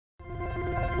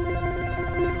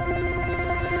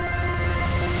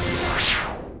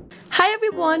Hi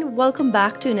everyone, welcome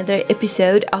back to another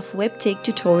episode of Webtech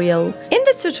Tutorial. In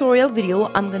this tutorial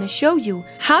video, I'm going to show you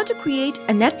how to create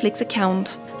a Netflix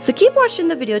account. So keep watching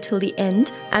the video till the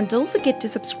end and don't forget to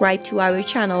subscribe to our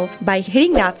channel by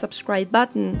hitting that subscribe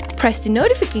button. Press the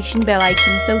notification bell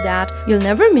icon so that you'll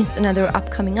never miss another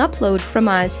upcoming upload from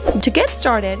us. To get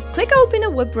started, click open a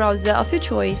web browser of your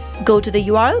choice. Go to the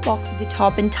URL box at the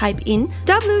top and type in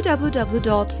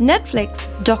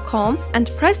www.netflix.com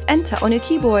and press enter on your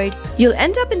keyboard. You'll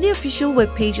end up in the official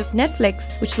webpage of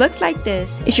Netflix, which looks like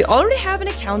this. If you already have an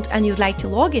account and you'd like to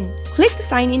log in, click the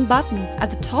sign in button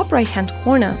at the top right hand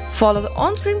corner. Follow the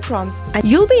on-screen prompts and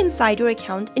you'll be inside your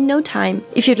account in no time.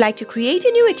 If you'd like to create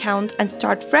a new account and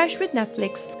start fresh with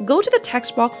Netflix, go to the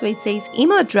text box where it says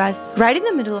email address right in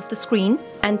the middle of the screen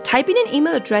and type in an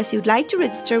email address you'd like to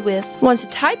register with. Once you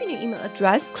type in your email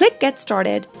address, click Get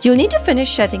Started. You'll need to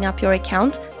finish setting up your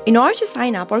account in order to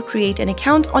sign up or create an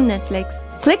account on Netflix.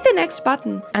 Click the next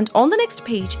button and on the next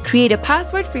page, create a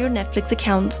password for your Netflix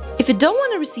account. If you don't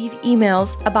want to receive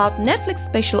emails about Netflix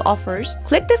special offers,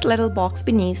 click this little box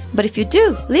beneath. But if you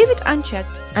do, leave it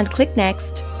unchecked and click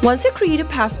Next. Once you create a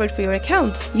password for your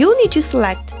account, you'll need to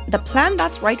select the plan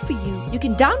that's right for you. You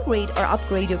can downgrade or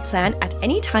upgrade your plan at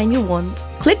any time you want.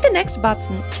 Click the next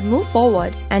button to move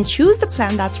forward and choose the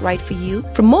plan that's right for you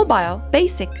from mobile,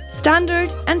 basic,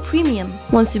 standard, and premium.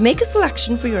 Once you make a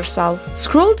selection for yourself,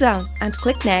 scroll down and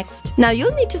click Next. Now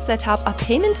you'll need to set up a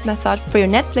payment method for your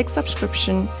Netflix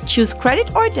subscription. Choose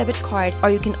credit or debit card, or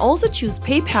you can also choose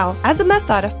PayPal as a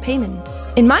method of payment.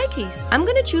 In my case, I'm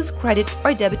going to choose credit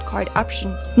or debit card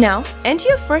option. Now, enter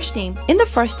your first name in the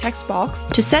first text box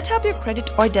to set up your credit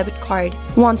or debit card.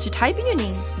 Once you type in your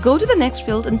name, go to the next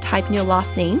field and type in your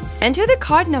last name. Enter the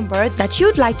card number that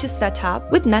you'd like to set up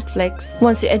with Netflix.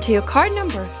 Once you enter your card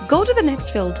number, go to the next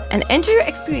field and enter your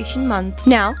expiration month.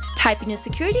 Now, type in your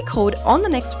security code on the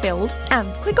next field and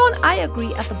click on I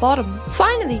agree at the bottom.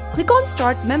 Finally, click on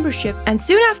Start Membership, and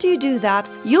soon after you do that,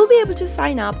 you'll be able to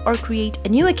sign up or create a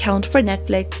new account for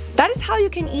Netflix. That is how you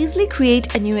can easily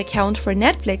create a new account for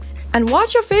Netflix and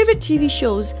watch your favorite TV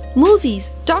shows,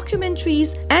 movies,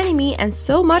 documentaries, anime, and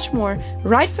so much more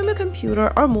right from your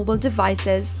computer or mobile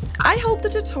devices. I hope the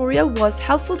tutorial was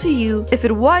helpful to you. If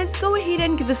it was, go ahead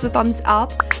and give us a thumbs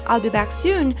up. I'll be back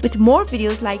soon with more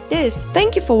videos like this.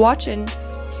 Thank you for watching.